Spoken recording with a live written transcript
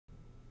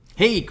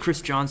Hey,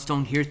 Chris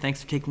Johnstone here.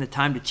 Thanks for taking the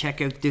time to check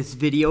out this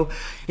video.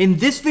 In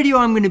this video,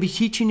 I'm going to be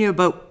teaching you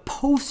about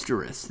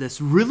Posterous, this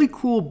really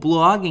cool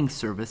blogging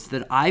service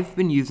that I've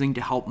been using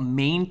to help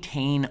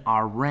maintain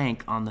our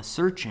rank on the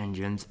search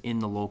engines in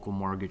the local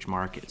mortgage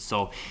market.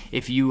 So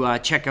if you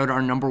check out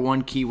our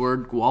 #1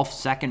 keyword, Guelph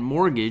Second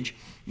Mortgage,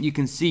 you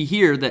can see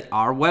here that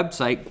our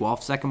website,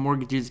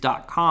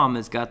 guelphsecondmortgages.com,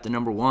 has got the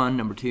 #1,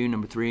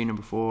 #2, #3,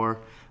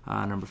 #4,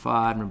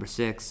 #5,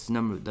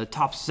 #6, the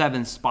top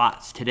 7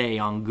 spots today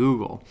on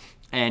Google.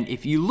 And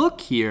if you look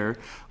here,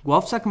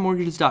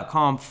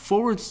 guelphsecondmortgages.com/,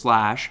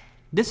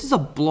 this is a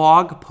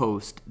blog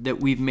post that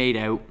we've made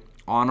out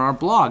on our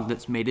blog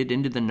that's made it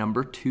into the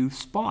 #2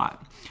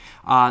 spot.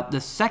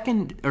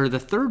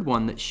 The third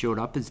one that showed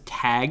up is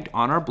tagged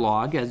on our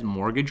blog as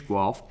Mortgage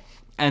Guelph.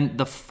 And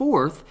the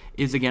fourth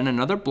is, again,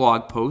 another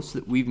blog post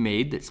that we've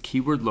made that's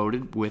keyword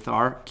loaded with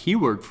our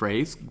keyword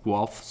phrase,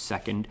 Guelph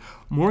Second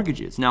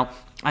Mortgages. Now,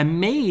 I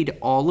made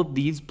all of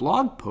these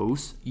blog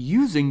posts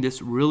using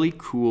this really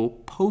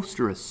cool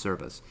Posterous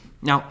service.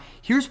 Now,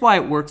 here's why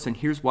it works and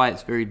here's why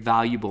it's very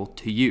valuable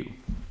to you.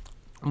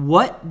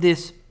 What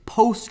this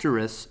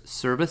Posterous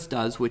service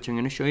does, which I'm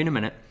going to show you in a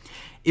minute,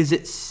 is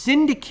it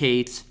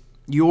syndicates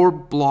your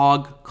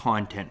blog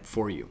content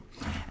for you.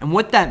 And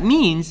what that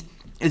means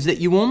is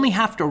that you only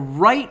have to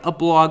write a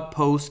blog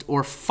post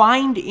or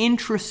find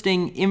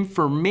interesting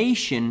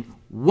information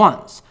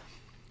once.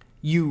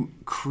 You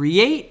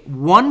create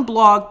one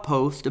blog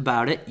post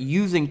about it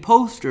using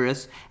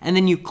Posterous, and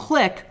then you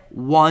click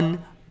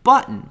one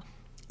button.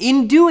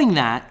 In doing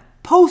that,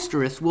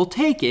 Posterous will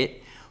take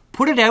it,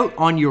 put it out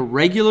on your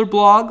regular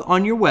blog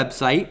on your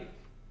website.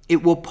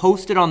 It will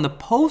post it on the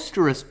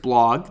Posterous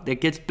blog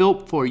that gets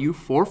built for you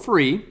for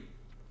free.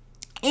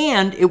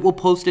 And it will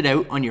post it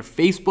out on your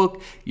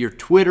Facebook, your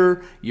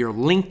Twitter, your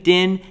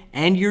LinkedIn,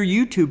 and your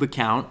YouTube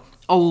account,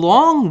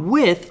 along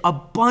with a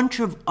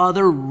bunch of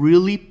other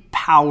really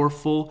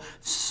powerful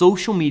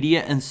social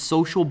media and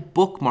social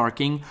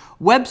bookmarking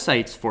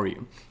websites for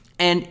you.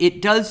 And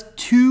it does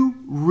two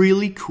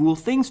really cool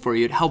things for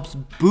you. It helps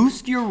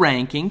boost your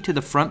ranking to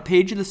the front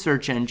page of the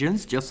search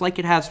engines, just like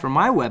it has for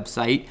my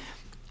website,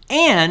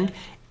 and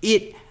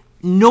it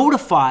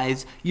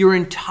notifies your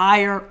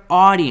entire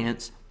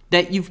audience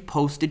that you've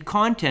posted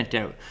content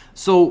out.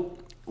 So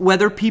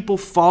whether people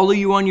follow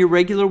you on your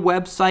regular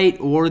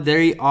website or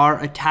they are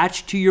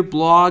attached to your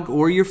blog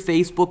or your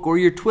Facebook or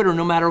your Twitter,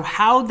 no matter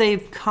how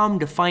they've come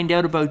to find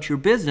out about your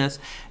business,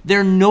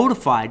 they're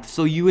notified.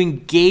 So you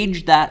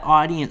engage that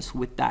audience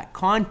with that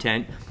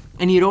content,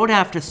 and you don't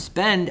have to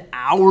spend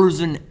hours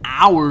and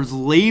hours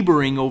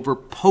laboring over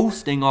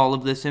posting all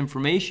of this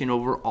information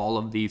over all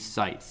of these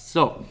sites.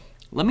 So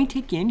let me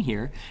take you in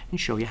here and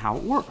show you how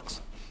it works.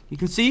 You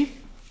can see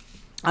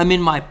I'm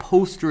in my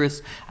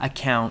Posterous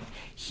account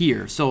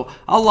here. So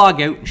I'll log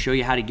out and show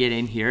you how to get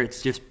in here.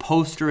 It's just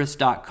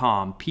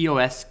posterous.com,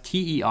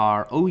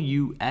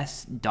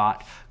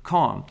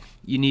 Posterous.com.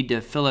 You need to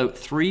fill out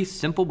 3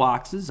 simple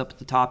boxes up at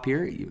the top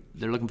here.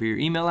 They're looking for your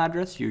email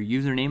address, your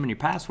username, and your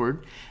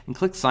password, and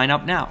click sign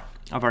up now.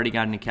 I've already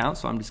got an account,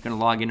 so I'm just going to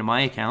log into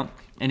my account,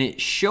 and it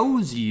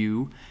shows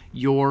you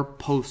your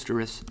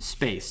Posterous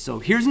space. So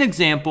here's an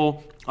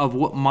example of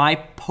what my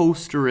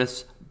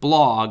Posterous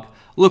blog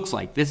looks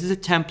like. This is a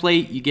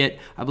template. You get,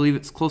 I believe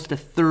it's close to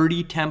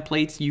 30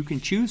 templates you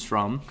can choose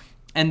from,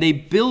 and they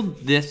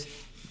build this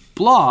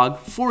blog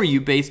for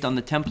you based on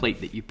the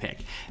template that you pick.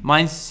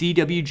 Mine's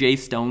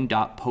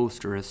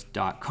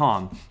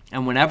cwjstone.posterous.com,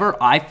 and whenever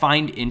I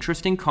find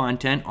interesting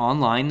content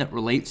online that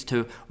relates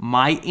to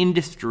my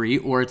industry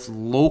or it's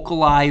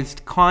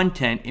localized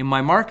content in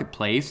my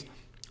marketplace,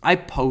 I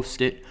post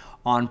it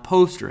on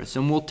Posterous.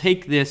 And we'll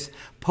take this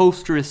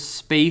Posterous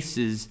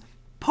Spaces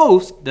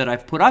post that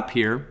I've put up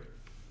here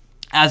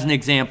as an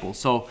example.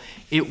 So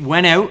it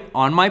went out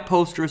on my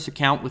Posterous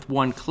account with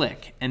one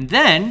click, and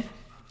then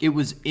it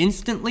was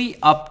instantly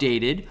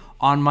updated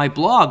on my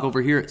blog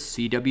over here at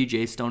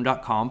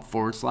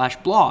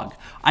cwjstone.com/blog.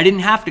 I didn't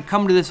have to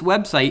come to this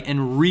website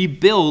and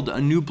rebuild a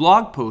new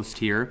blog post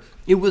here.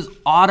 It was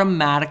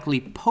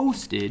automatically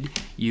posted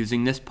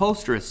using this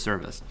Posterous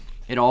service.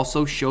 It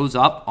also shows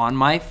up on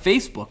my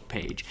Facebook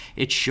page.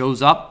 It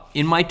shows up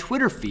in my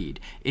Twitter feed.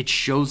 It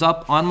shows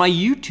up on my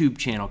YouTube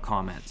channel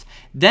comments.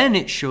 Then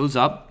it shows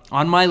up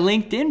on my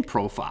LinkedIn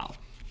profile.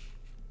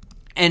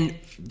 And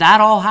that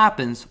all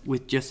happens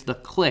with just the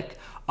click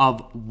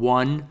of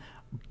one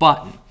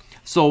button.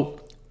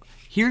 So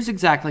here's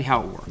exactly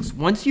how it works.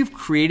 Once you've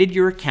created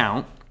your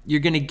account,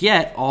 you're going to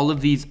get all of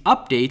these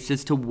updates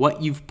as to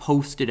what you've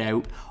posted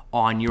out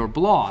on your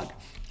blog.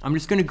 I'm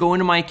just going to go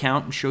into my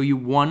account and show you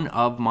one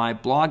of my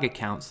blog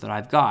accounts that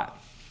I've got.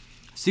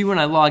 See, when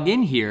I log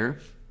in here,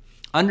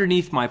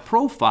 underneath my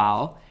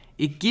profile,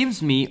 it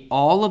gives me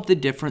all of the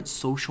different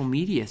social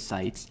media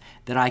sites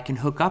that I can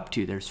hook up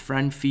to. There's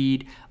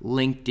FriendFeed,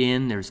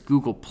 LinkedIn, there's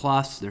Google+,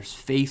 there's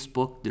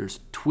Facebook, there's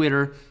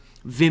Twitter,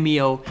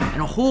 Vimeo,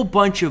 and a whole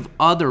bunch of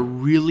other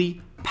really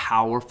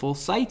powerful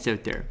sites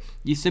out there.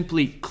 You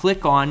simply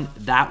click on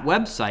that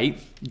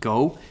website,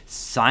 go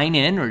sign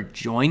in or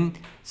join,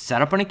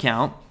 set up an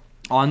account,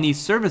 on these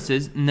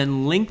services and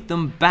then link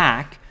them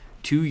back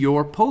to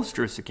your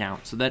Posterous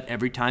account so that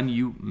every time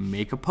you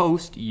make a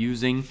post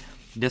using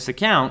this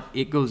account,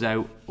 it goes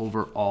out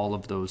over all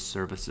of those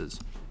services.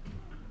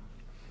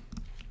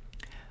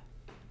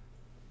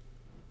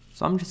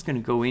 So I'm just going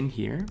to go in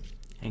here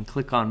and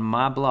click on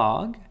my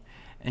blog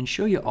and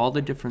show you all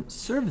the different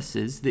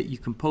services that you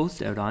can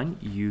post out on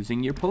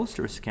using your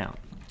Posterous account.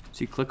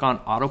 So you click on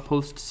Auto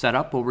Post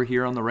Setup over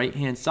here on the right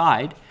hand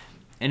side,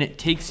 and it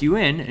takes you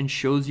in and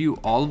shows you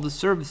all of the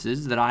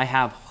services that I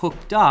have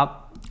hooked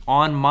up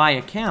on my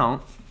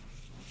account.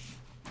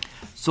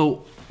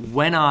 So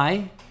when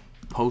I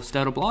post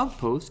out a blog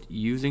post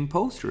using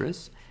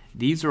Posterous,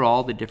 these are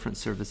all the different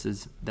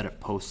services that it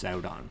posts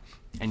out on.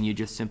 And you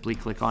just simply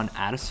click on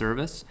Add a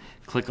Service,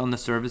 click on the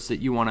service that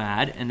you want to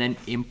add, and then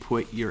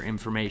input your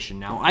information.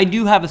 Now, I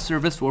do have a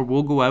service where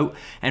we'll go out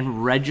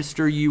and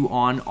register you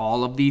on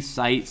all of these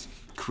sites,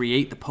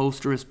 create the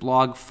Posterous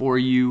blog for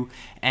you,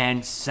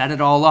 and set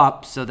it all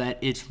up so that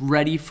it's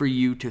ready for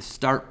you to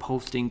start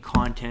posting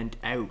content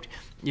out.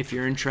 If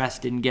you're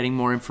interested in getting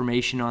more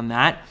information on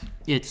that,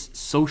 it's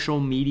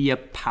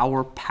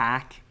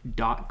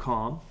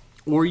socialmediapowerpack.com,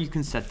 or you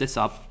can set this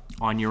up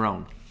on your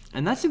own.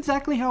 And that's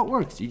exactly how it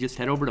works. You just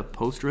head over to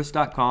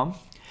posterous.com,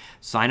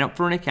 sign up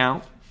for an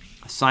account,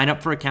 sign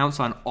up for accounts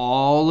on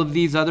all of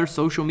these other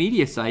social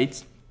media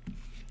sites,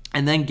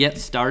 and then get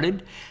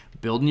started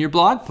building your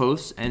blog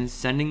posts and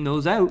sending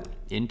those out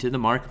into the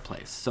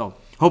marketplace. So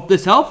hope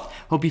this helped.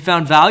 Hope you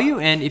found value.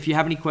 And if you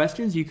have any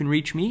questions, you can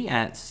reach me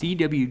at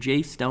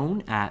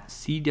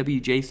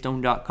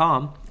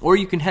cwjstone@cwjstone.com, or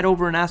you can head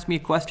over and ask me a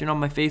question on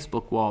my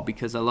Facebook wall,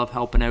 because I love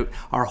helping out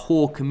our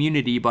whole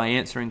community by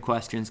answering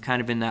questions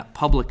kind of in that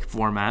public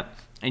format.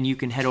 And you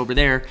can head over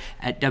there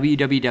at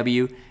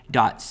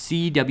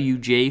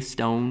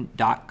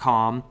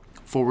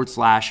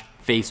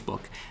www.cwjstone.com/Facebook.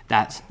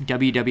 That's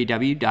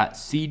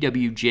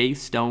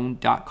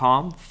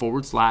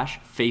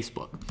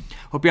www.cwjstone.com/Facebook.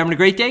 Hope you're having a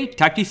great day.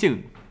 Talk to you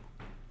soon.